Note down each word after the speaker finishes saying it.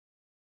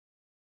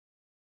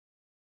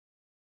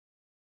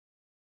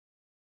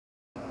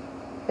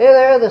Hey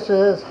there, this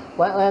is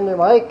Flatlander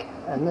Mike,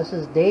 and this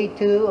is day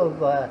 2 of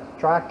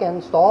track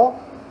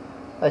install.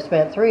 I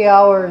spent 3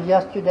 hours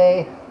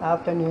yesterday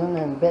afternoon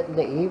and a bit in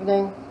the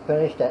evening,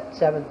 finished at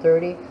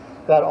 7:30,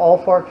 got all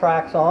 4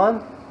 tracks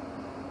on,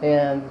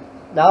 and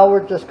now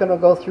we're just going to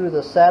go through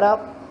the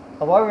setup.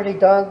 I've already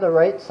done the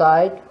right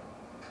side,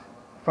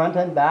 front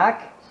and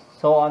back,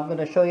 so I'm going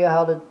to show you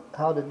how to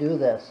do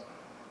this.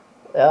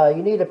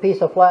 You need a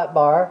piece of flat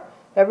bar.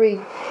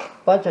 Every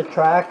bunch of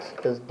tracks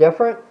is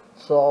different,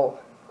 so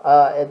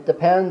it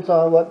depends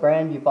on what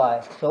brand you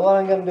buy. So what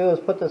I'm going to do is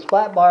put this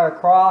flat bar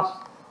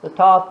across the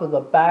top of the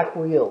back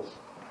wheels,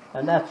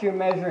 and that's your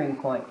measuring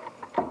point.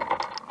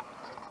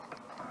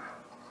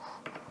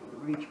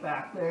 Reach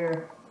back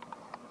there.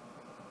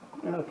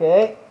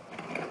 Okay,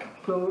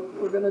 so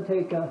we're going to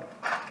take a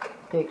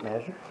tape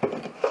measure.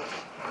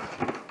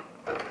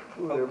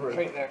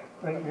 Right there.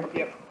 Right here.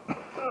 Yep.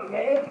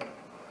 Okay.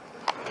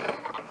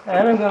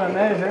 And I'm going to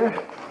measure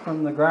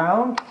from the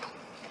ground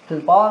to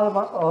the bottom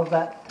of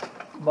that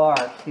bar,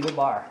 steel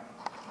bar.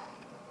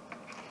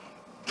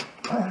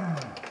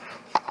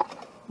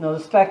 Now the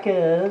spec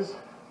is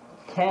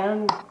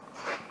 10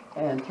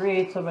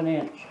 3/8 of an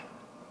inch.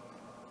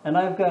 And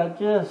I've got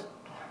just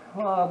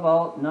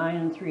about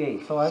 9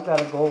 3/8, so I've got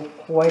to go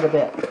quite a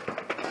bit.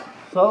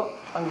 So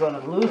I'm going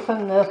to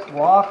loosen this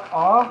lock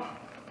off.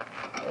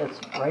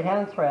 It's right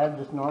hand thread,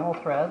 just normal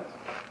threads.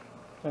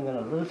 So I'm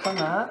going to loosen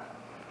that.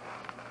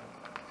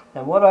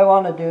 And what I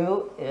want to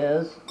do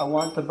is I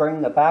want to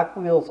bring the back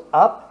wheels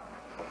up.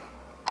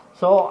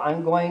 So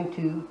I'm going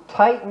to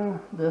tighten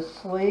this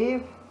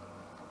sleeve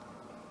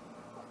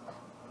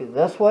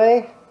this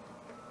way,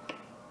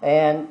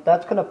 and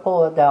that's going to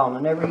pull it down.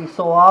 And every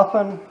so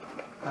often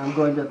I'm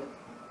going to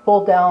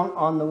pull down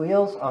on the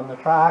wheels on the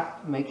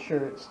track to make sure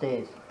it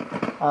stays.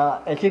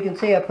 As you can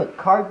see, I put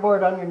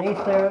cardboard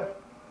underneath there.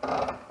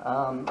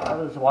 I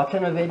was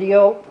watching a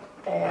video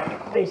and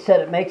they said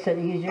it makes it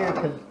easier,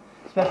 because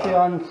especially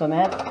on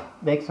cement, it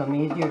makes them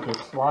easier to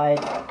slide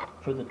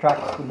for the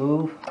tracks to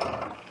move.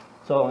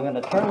 So I'm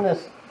going to turn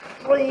this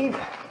sleeve,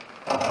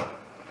 and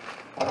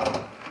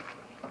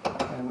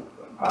I'm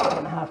probably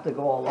going to have to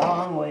go a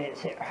long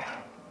ways here.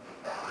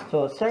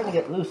 So it's starting to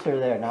get looser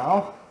there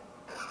now.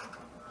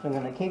 So I'm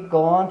going to keep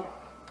going.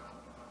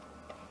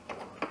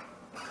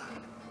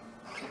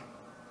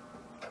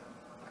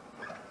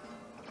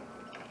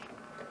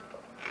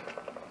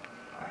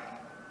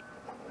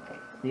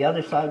 The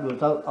other side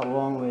was out a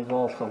long ways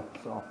also,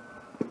 so.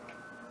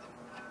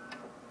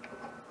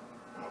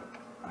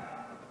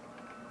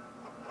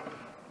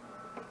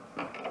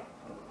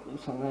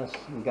 Loosen this.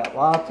 We've got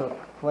lots of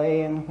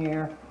play in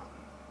here,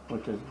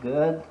 which is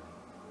good.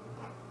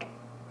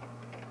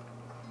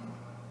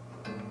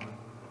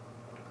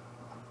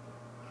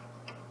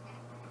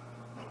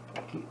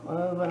 Keep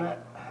moving it.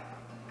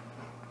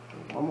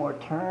 One more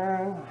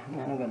turn, and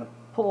then I'm going to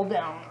pull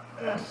down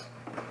this.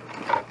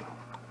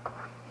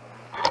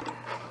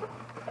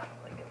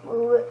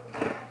 Move it.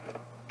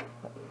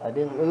 I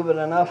didn't move it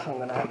enough. I'm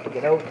going to have to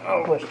get out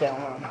and push down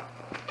on.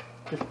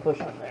 Just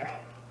push on there.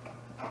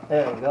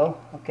 There we go.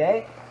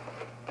 Okay.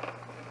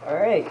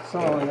 Alright, so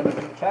I'm going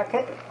to check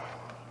it.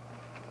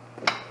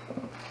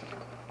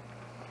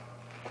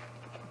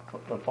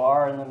 Put the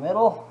bar in the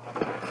middle.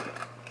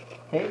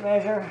 Tape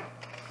measure.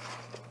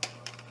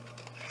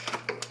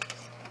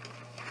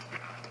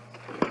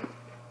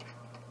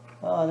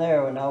 Oh,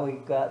 there. Now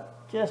we've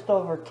got just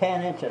over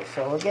 10 inches,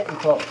 so we're getting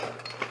close.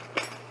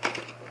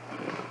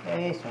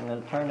 Okay, so I'm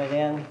going to turn it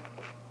in.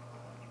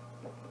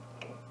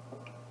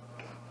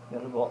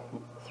 Got about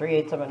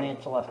 3/8 of an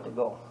inch left to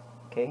go.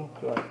 Okay,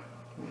 so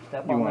can you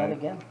step on that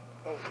again?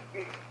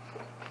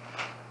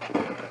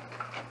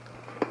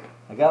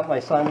 I got my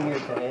son here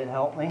today to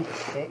help me.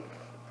 Okay,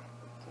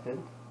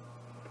 good.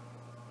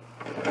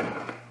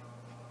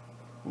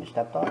 You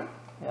stepped on it?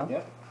 Yeah?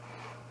 Yep.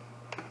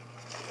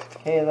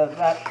 Okay,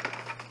 that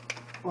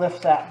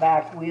lifts that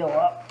back wheel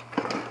up.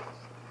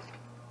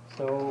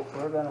 So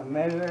we're going to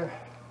measure.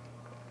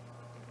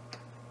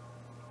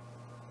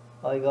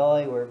 By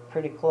golly, we're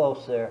pretty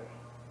close there.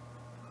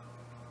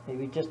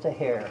 Maybe just a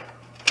hair.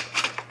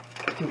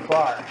 Too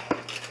far.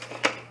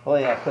 Oh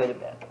yeah, quite a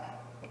bit.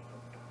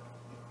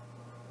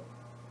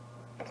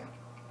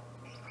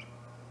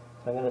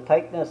 So I'm going to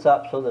tighten this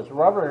up so this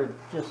rubber is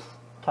just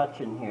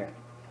touching here.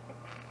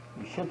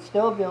 You should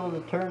still be able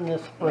to turn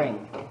this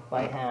spring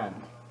by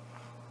hand.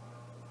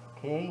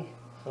 Okay,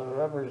 so the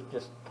rubber is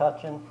just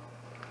touching.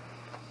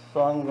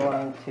 So I'm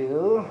going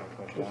to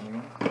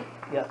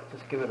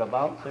just give it a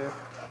bounce there.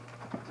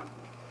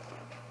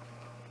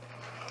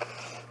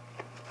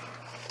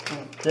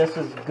 This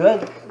is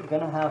good. You're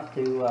going to have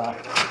to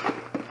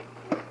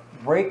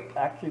break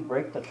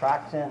the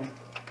tracks in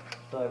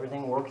so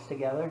everything works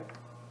together.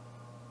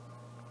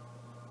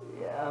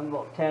 Yeah, I'm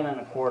about 10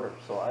 1/4,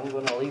 so I'm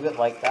going to leave it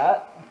like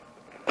that.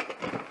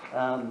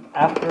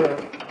 After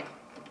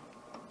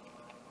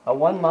a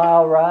 1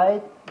 mile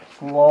ride,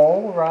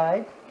 slow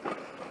ride,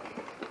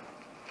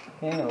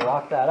 okay, I'm going to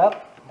lock that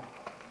up.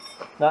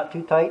 Not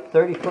too tight,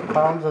 30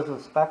 foot-pounds is the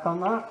spec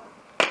on that.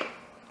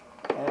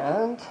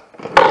 And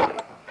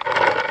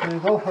you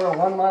go for a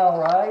 1 mile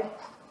ride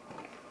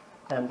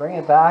and bring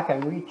it back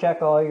and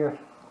recheck all your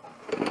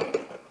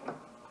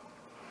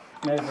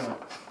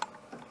measurements.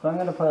 So I'm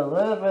going to put a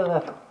little bit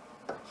of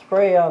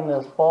spray on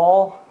this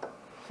ball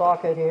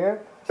socket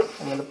here.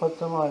 I'm going to put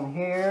some on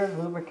here,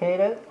 lubricate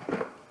it.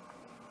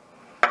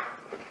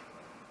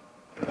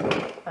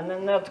 And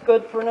then that's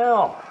good for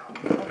now.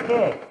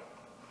 Okay.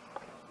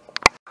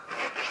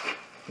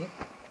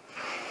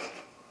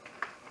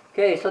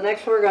 Okay, so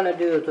next we're going to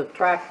do the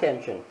track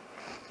tension.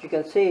 As you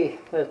can see,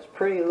 it's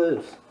pretty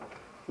loose.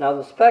 Now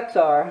the specs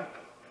are,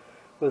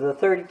 with a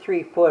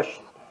 33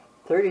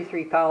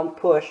 pound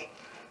push,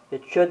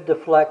 it should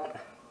deflect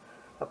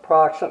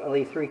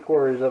approximately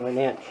 3/4 of an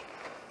inch.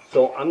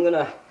 So I'm going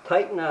to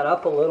tighten that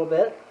up a little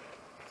bit.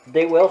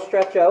 They will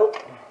stretch out.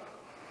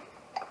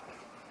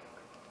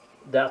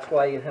 That's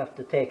why you have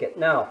to take it.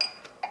 Now,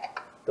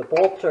 the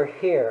bolts are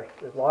here,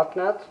 the lock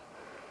nuts.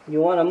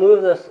 You want to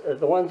move this,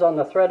 the ones on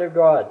the threaded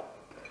rod.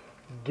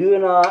 Do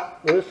not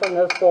loosen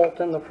this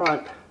bolt in the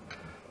front.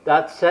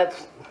 That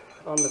sets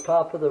on the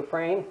top of the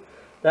frame.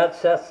 That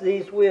sets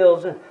these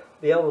wheels and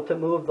be able to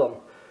move them.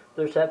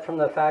 They're set from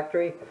the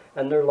factory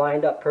and they're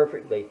lined up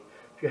perfectly.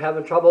 If you're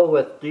having trouble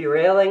with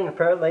derailing,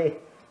 apparently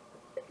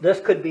this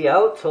could be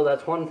out, so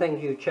that's one thing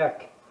you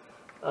check.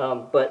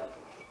 But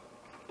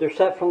they're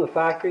set from the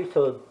factory,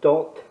 so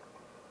don't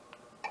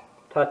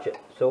touch it.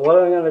 So what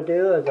I'm going to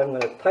do is I'm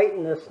going to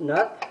tighten this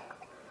nut.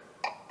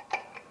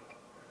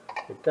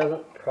 It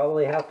doesn't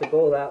probably have to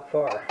go that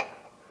far.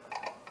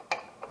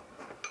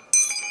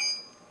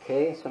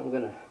 Okay, so I'm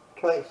going to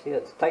try to see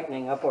it's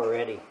tightening up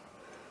already.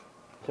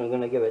 So I'm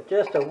going to give it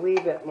just a wee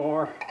bit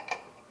more.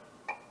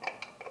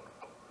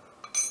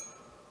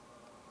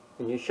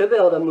 And you should be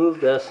able to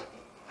move this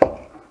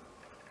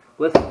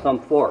with some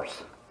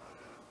force.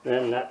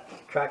 Then that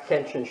track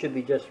tension should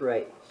be just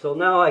right. So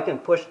now I can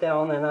push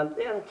down and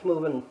it's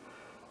moving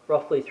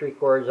roughly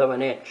 3/4 of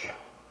an inch.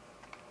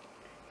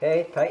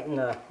 Okay, tighten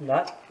the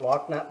nut,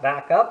 lock nut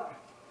back up.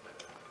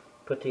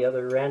 Put the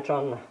other wrench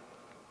on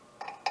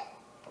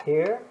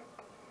here.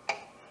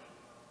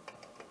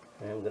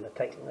 And I'm going to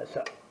tighten this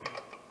up.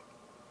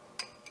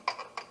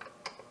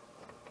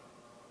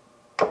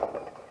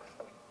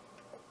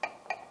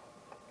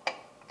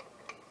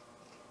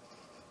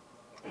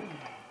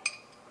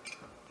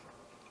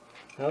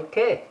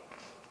 Okay.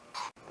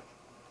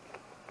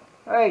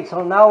 Alright,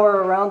 so now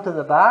we're around to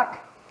the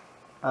back.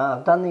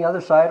 I've done the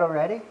other side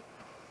already.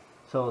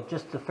 So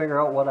just to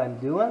figure out what I'm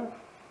doing.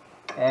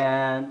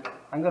 And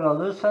I'm going to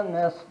loosen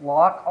this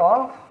lock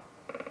off.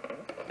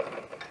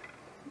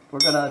 We're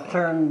going to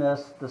turn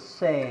this the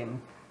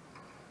same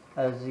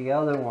as the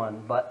other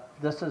one, but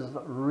this is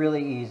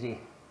really easy.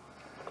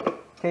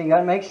 Okay, you got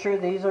to make sure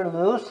these are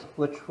loose,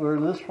 which were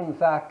loose from the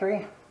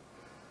factory.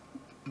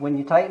 When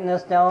you tighten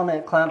this down,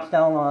 it clamps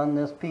down on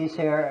this piece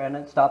here and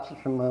it stops it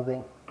from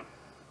moving.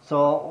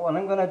 So what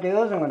I'm going to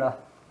do is I'm going to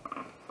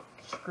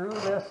screw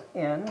this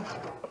in.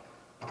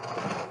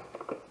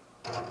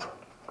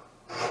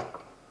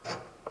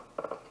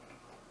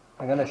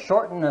 I'm going to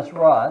shorten this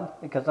rod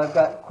because I've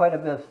got quite a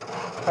bit of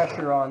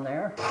pressure on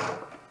there.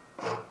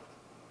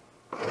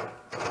 I'm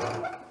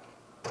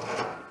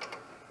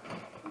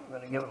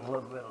going to give it a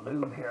little bit of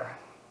lube here.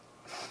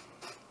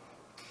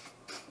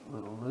 A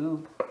little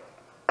lube.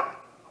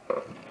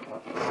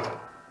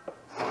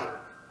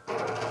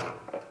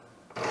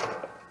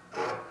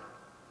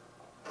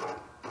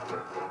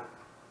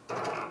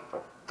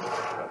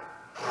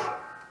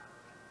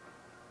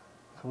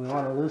 So we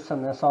want to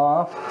loosen this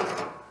off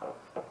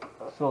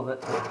so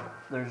that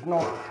there's no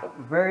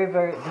very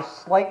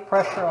just slight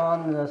pressure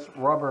on this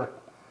rubber,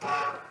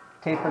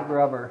 tapered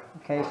rubber.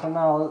 Okay, so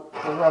now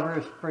the rubber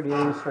is pretty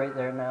loose right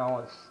there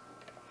now.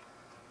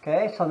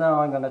 Okay, so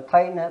now I'm going to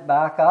tighten it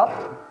back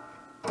up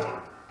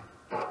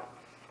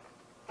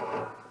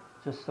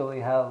just so we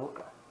have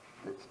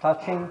it's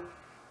touching.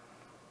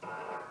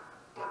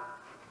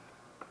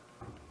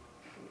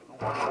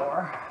 One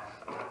more.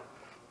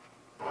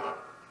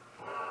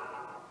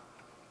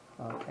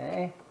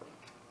 Okay.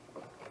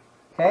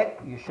 Okay,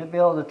 you should be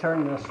able to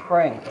turn the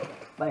spring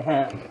by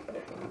hand.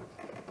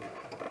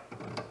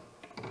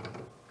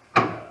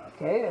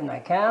 Okay, and I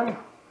can.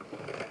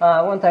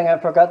 One thing I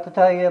forgot to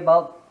tell you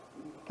about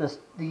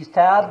these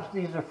tabs.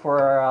 These are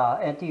for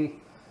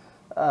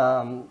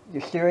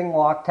your steering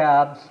lock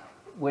tabs,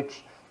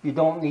 which you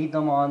don't need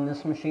them on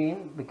this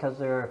machine because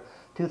they're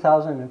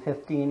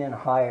 2015 and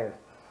higher.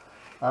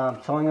 So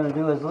what I'm going to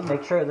do is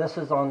make sure this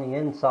is on the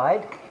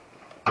inside,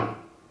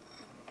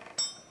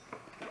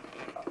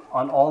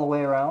 on all the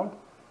way around,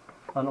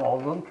 on all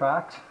of them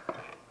tracks.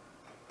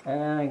 And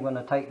then I'm going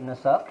to tighten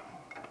this up.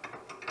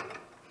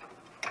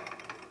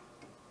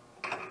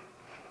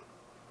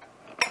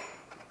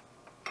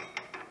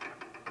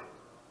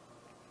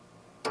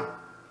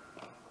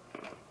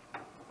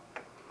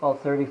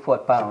 About 30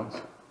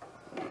 foot-pounds.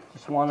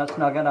 Just want to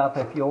snug it up.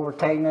 If you over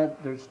tighten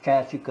it, there's a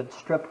chance you could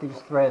strip these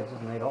threads,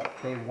 and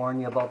they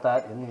warn you about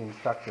that in the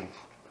instructions.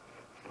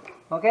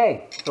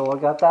 Okay, so I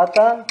got that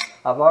done.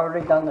 I've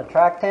already done the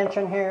track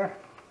tension here.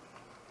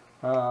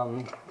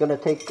 Gonna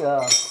take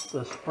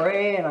the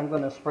spray and I'm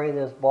gonna spray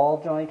this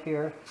ball joint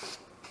here.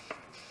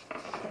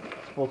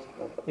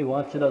 They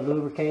want you to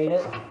lubricate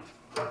it.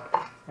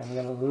 I'm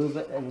gonna lube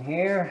it in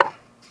here.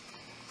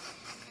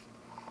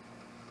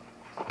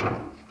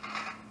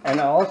 And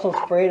I also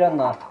sprayed on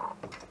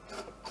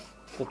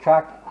the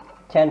track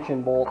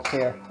tension bolts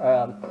here,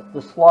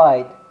 the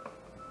slide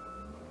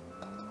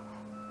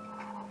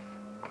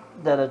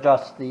that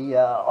adjusts the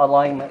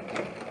alignment,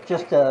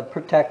 just to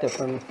protect it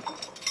from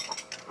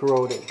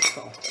corroding.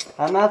 So,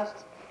 and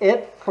that's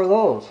it for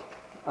those.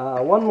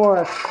 One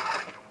more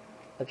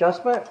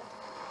adjustment,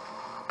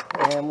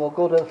 and we'll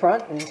go to the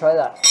front and try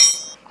that.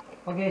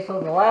 Okay, so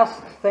the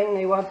last thing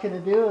they want you to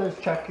do is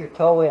check your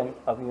toe in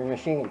of your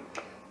machine.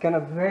 Going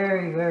to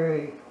very,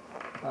 very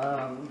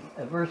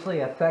adversely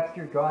affect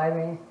your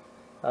driving,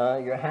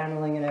 your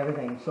handling and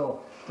everything.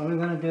 So what I'm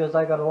going to do is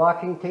I got a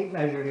locking tape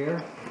measure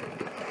here.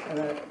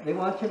 And they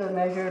want you to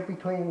measure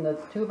between the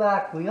two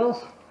back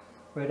wheels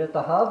right at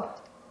the hub,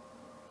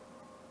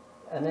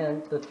 and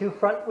then the two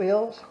front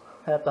wheels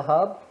at the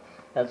hub,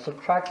 and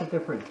subtract the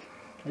difference.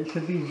 It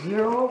should be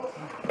 0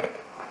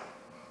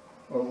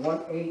 or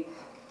 1/8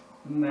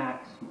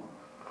 maximum.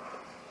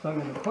 So I'm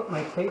going to put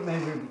my tape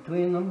measure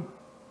between them.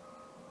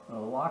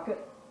 I'll lock it.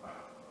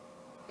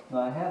 Now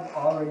I have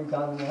already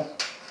done this.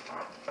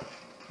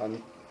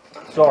 I'm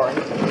sorry.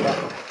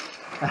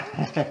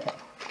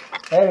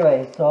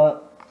 Anyway,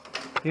 so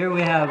here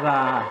we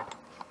have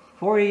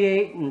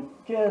 48 and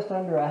just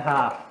under a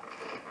half.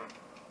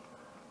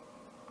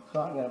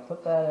 So I'm going to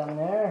put that in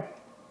there.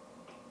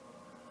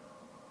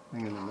 I'm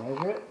going to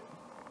measure it.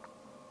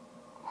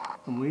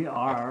 And we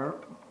are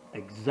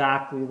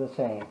exactly the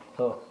same.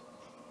 So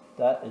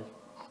that is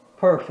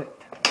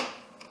perfect.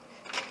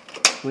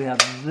 We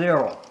have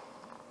 0.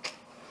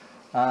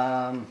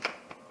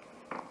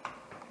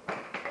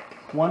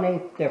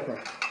 1/8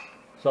 difference.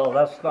 So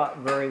that's not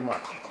very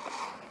much.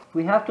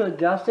 We have to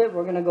adjust it.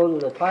 We're going to go to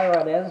the tie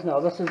rod ends. Now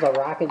this is a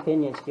rack and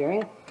pinion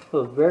steering,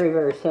 so it's very,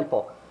 very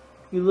simple.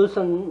 You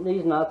loosen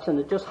these nuts and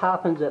it just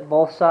happens that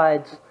both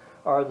sides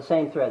are the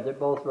same thread. They're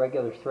both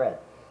regular thread.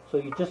 So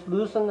you just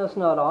loosen this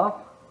nut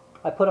off.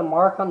 I put a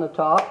mark on the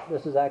top.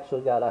 This has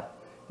actually got a,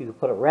 you can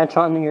put a wrench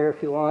on here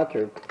if you want,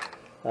 or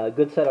a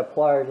good set of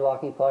pliers,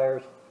 locking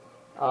pliers.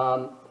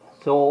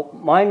 So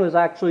mine was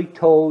actually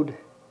towed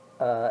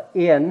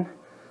in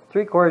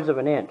 3/4 of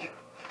an inch.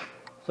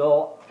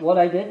 So what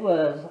I did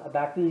was I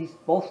backed these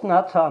both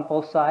nuts on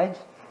both sides.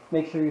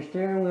 Make sure your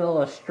steering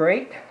wheel is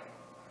straight.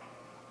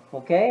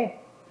 Okay?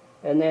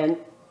 And then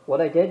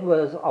what I did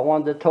was I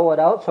wanted to tow it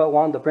out, so I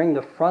wanted to bring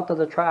the front of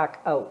the track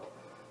out.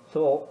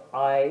 So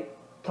I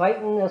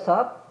tightened this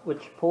up,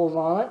 which pulls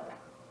on it,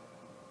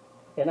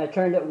 and I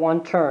turned it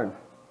 1 turn.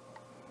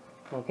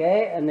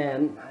 Okay, and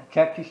then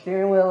check your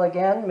steering wheel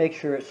again, make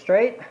sure it's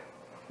straight,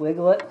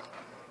 wiggle it,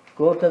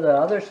 go to the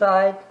other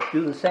side,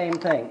 do the same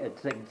thing.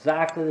 It's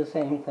exactly the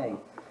same thing.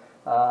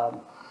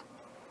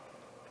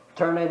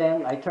 Turn it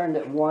in, I turned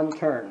it 1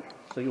 turn,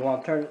 so you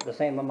want to turn it the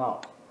same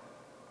amount.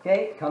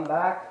 Okay, come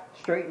back,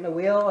 straighten the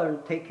wheel,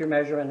 and take your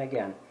measurement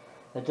again.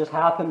 It just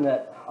happened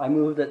that I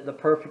moved it the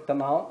perfect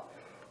amount.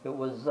 It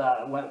was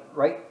went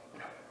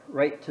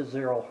right to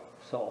 0,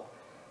 so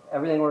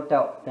everything worked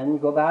out. Then you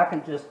go back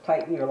and just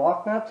tighten your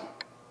lock nuts,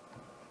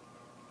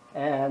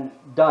 and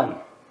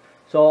done.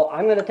 So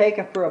I'm going to take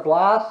it for a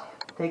blast,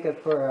 take it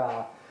for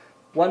a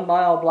 1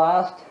 mile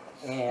blast.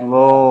 And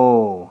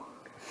slow.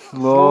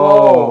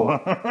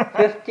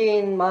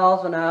 15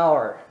 miles an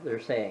hour, they're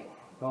saying,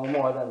 no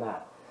more than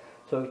that.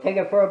 So take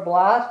it for a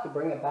blast,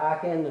 bring it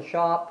back in the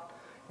shop,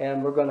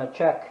 and we're going to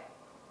check,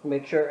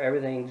 make sure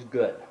everything's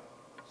good.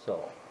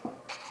 So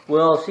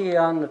we'll see you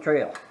on the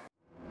trail.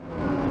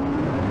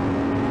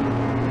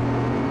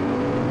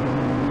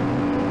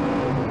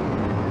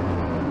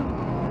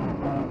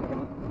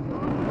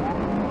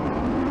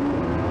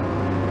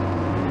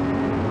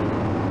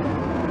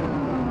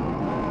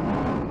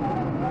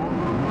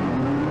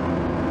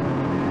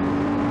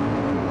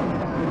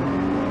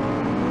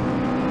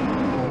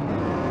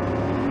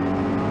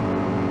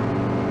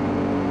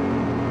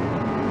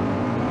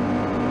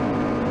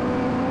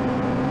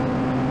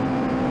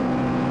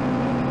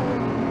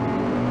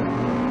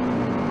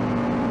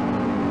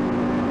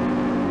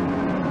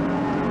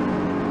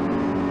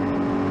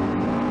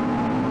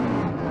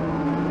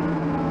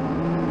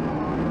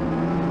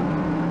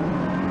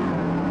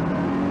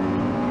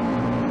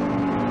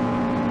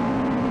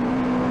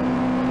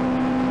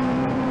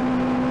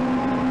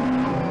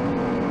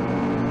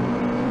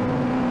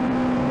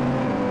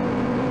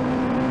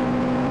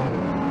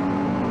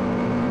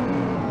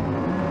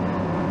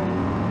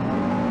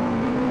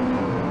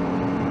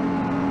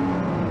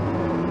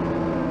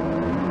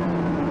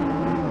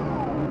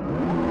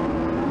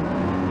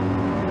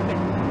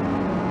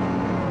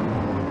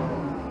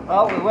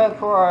 Well, we went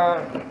for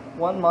our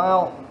 1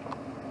 mile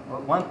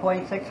or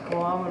 1.6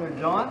 kilometer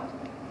jaunt,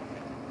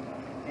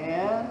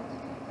 and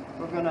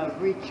we're going to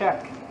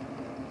recheck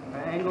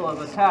our angle of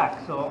attack.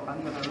 So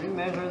I'm going to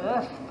remeasure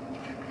this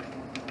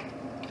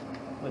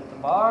with the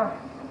bar,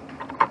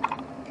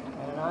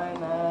 and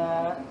I'm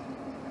at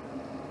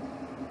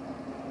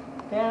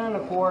 10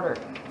 1/4.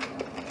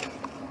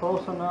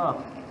 Close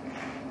enough.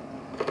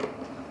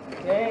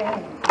 Okay,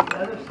 the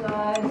other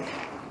side.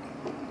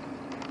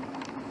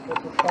 This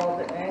is called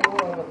the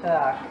angle of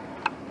attack.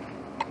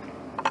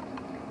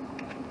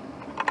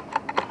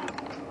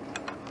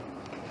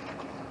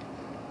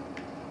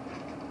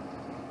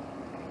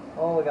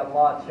 Oh, we got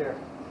lots here.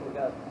 We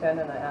got 10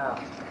 1/2.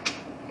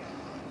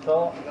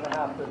 So I'm going to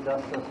have to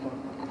adjust this one.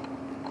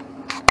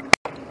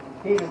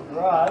 Heated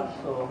garage,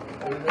 so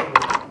everything,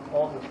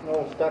 all the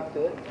snow stuck to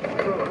it.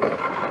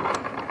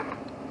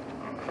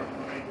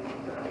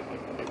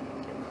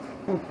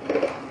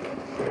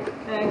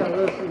 And I'm going to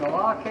loosen the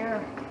lock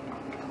here.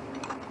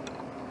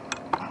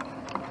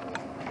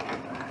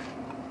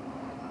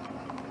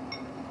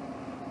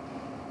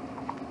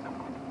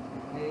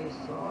 Okay,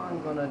 so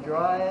I'm going to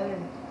dry it.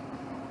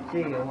 See,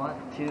 you want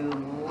to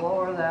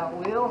lower that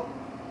wheel.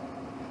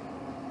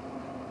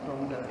 So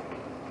I'm going to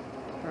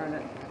turn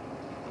it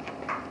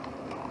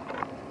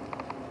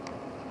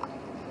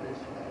this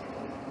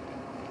way.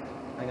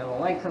 I'm going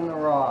to lengthen the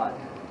rod.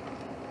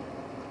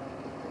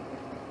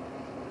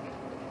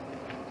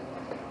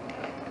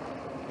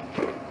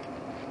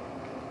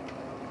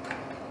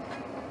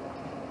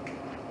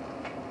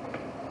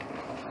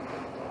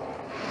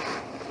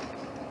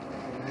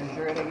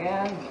 Measure it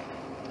again.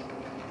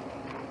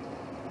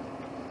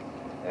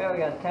 There we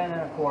got 10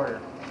 1/4.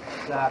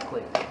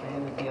 Exactly.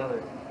 Same as the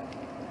other.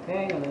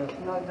 Okay, I'm going to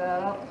snug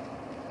that up.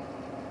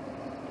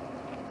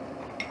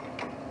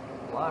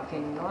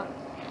 Locking nut.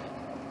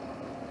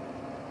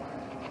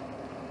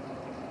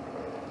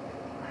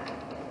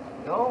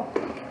 Go.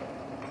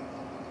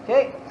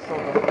 Okay, so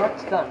the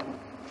front's done.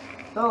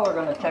 So we're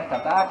going to check the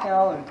back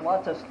now. There's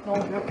lots of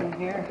snow dripping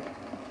here.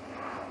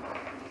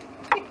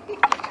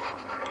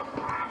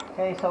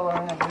 Okay, so what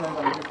I'm going to do is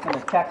I'm just going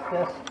to check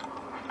this.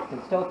 You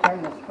can still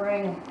turn the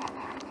spring.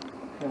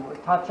 And we're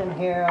touching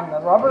here on the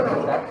rubber.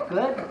 That's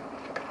good.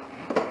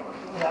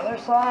 The other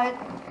side.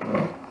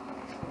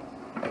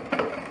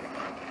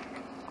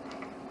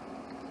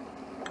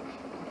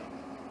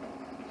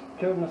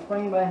 Turn the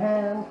spring by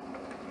hand.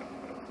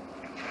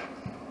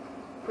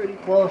 Pretty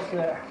close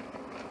there.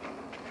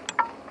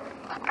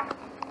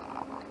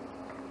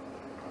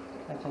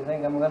 Actually, I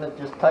think I'm going to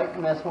just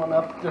tighten this one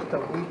up just a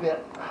wee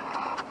bit.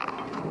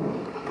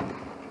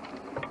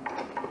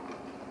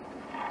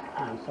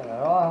 And set it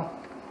off.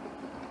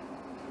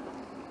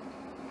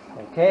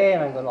 Okay,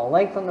 and I'm going to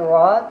lengthen the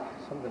rod.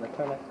 So I'm going to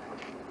turn it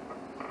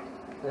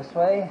this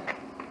way.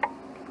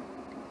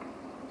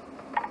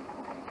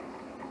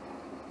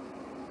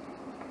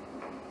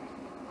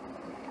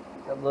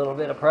 Got a little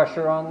bit of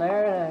pressure on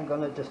there, and I'm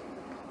going to just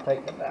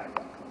tighten it back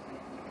up.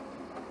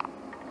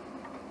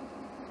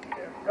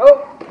 There we go.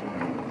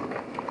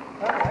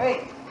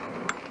 Alright.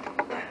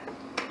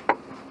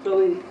 So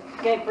we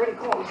came pretty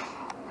close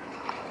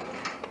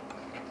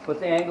with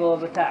the angle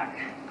of attack.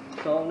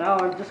 So now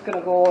I'm just going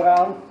to go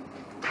around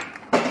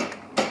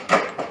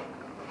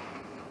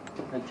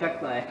and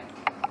check my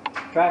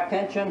track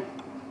tension.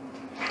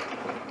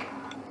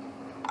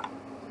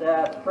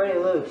 That's pretty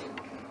loose.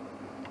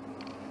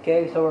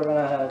 Okay, so we're going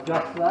to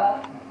adjust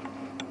that.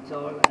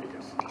 So we're going to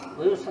just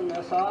loosen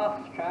this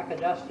off, track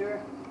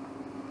adjuster.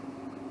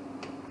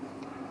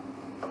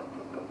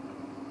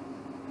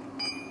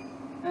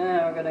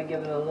 And we're going to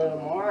give it a little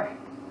more.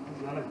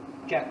 We're going to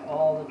check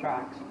all the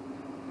tracks.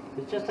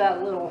 It's just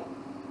that little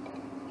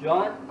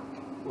joint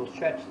will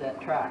stretch that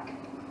track.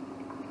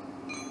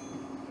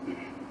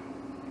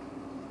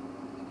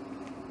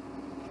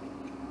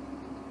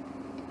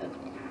 That's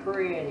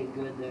pretty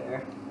good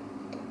there.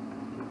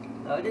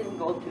 No, it didn't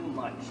go too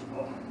much.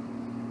 So.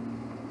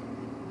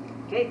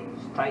 Okay,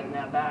 just tighten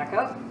that back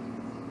up.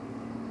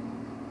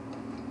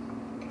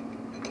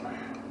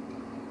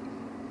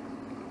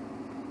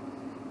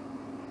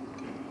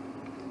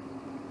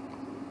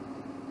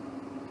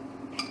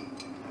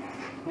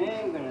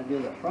 And we're going to do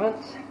the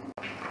fronts.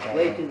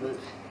 Way too loose.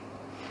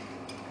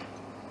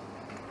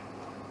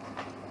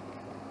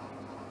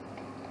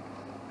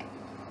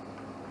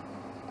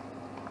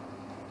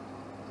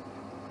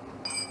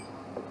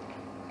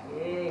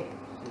 Okay,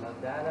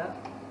 snug that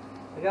up.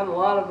 I got a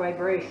lot of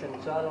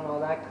vibration, so I don't know,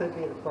 that could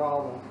be the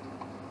problem.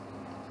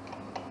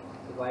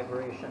 The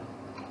vibration.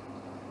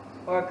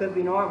 Or it could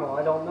be normal,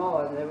 I don't know,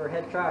 I've never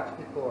had tracks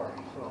before,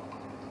 so.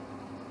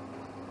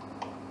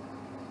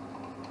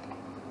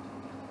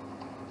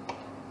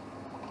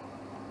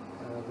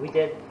 We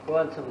did go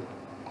on some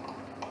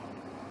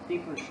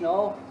deeper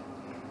snow.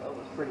 That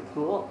was pretty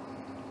cool.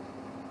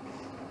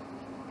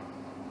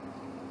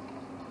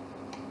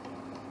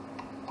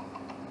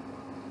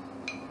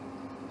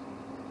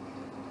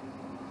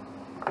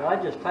 So I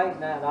just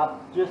tightened that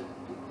up, just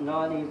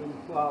not even,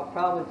 well,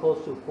 probably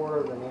close to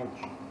 1/4 of an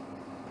inch.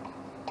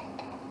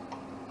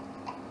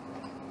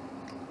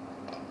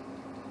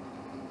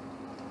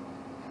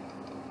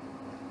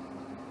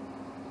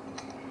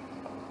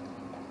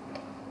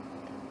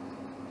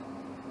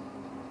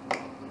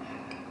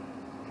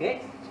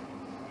 Okay.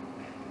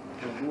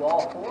 We'll do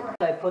all four.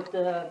 I put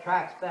the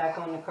tracks back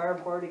on the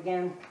cardboard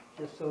again,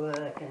 just so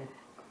that I can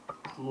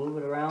move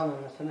it around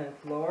on the cement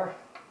floor.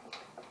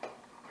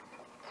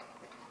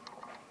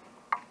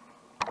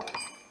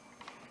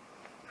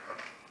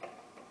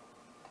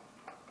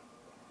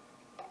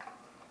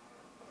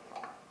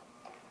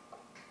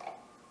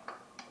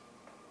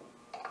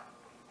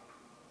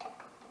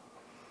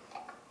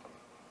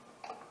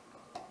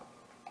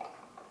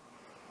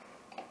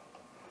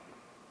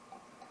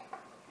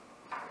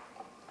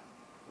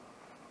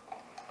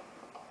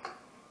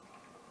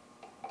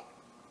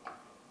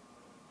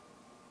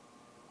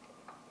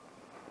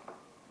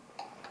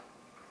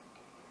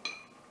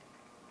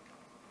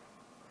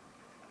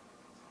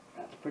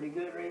 Pretty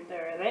good right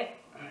there, I think.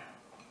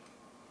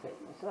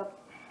 Tighten this up.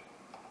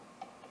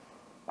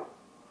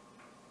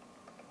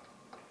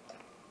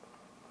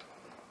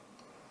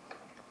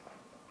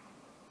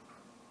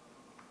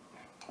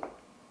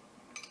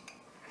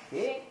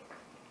 Okay.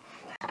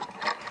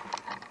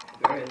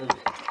 Very loose.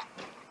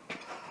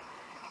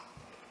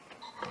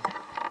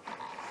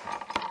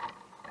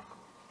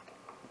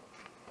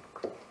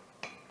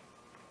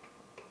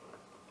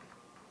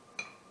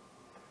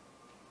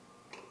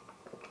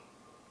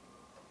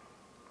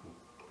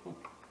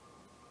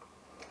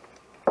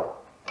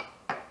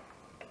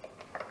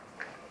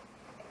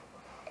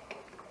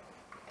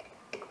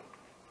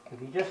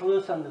 If you just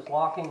loosen this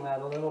locking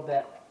nut a little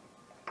bit,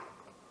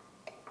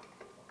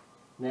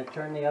 and then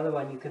turn the other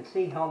one, you can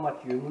see how much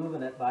you're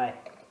moving it by.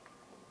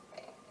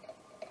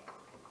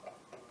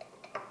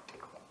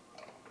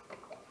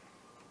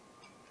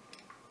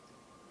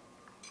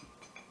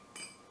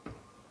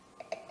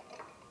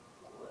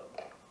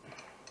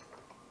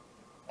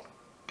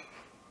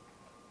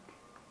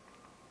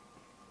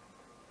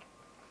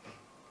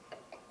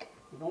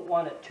 You don't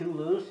want it too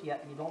loose,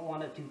 yet you don't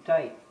want it too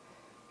tight.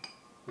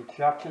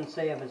 Instructions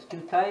say if it's too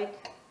tight,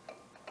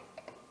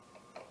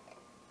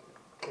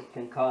 it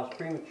can cause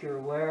premature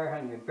wear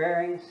on your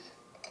bearings.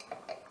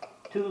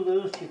 Too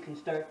loose, you can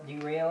start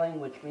derailing,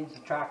 which means the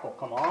track will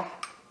come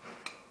off.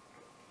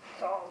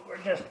 So we're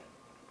just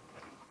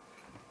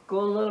go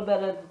a little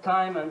bit at a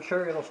time. I'm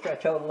sure it'll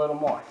stretch out a little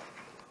more.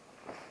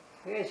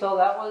 Okay, so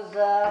that was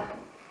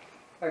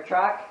our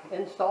track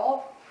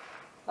install.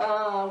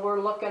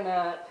 We're looking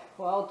at,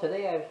 well,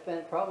 today I've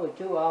spent probably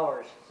 2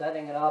 hours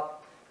setting it up,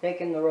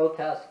 taking the road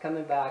test,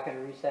 coming back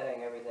and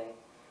resetting everything.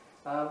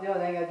 The only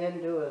thing I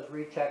didn't do is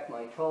recheck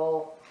my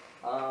tow.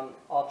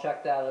 I'll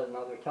check that at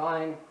another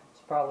time.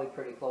 It's probably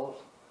pretty close.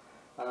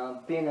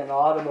 Being in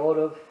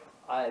automotive,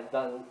 I've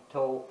done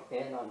tow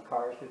in on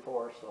cars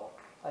before, so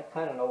I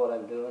kind of know what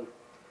I'm doing.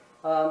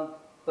 But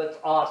it's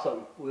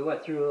awesome. We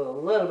went through a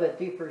little bit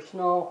deeper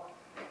snow,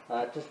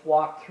 just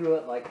walked through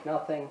it like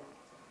nothing.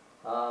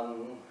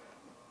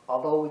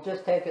 Although we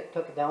just took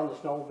it down the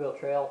snowmobile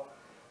trail,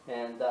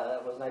 and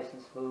it was nice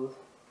and smooth,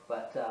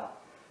 but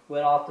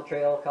went off the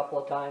trail a couple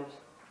of times,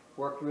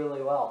 worked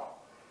really well.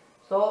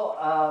 So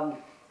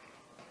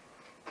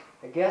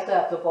I guess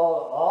that's about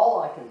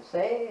all I can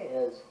say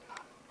is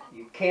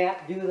you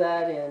can't do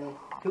that in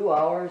 2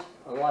 hours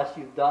unless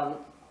you've done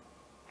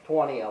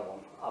 20 of them,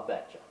 I'll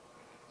bet you.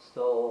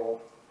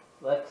 So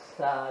let's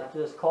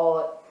just call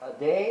it a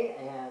day,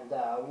 and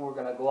we're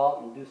going to go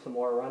out and do some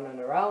more running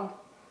around.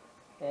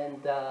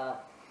 And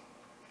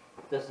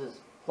this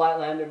is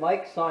Flatlander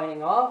Mike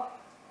signing off,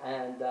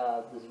 and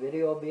this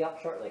video will be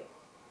up shortly.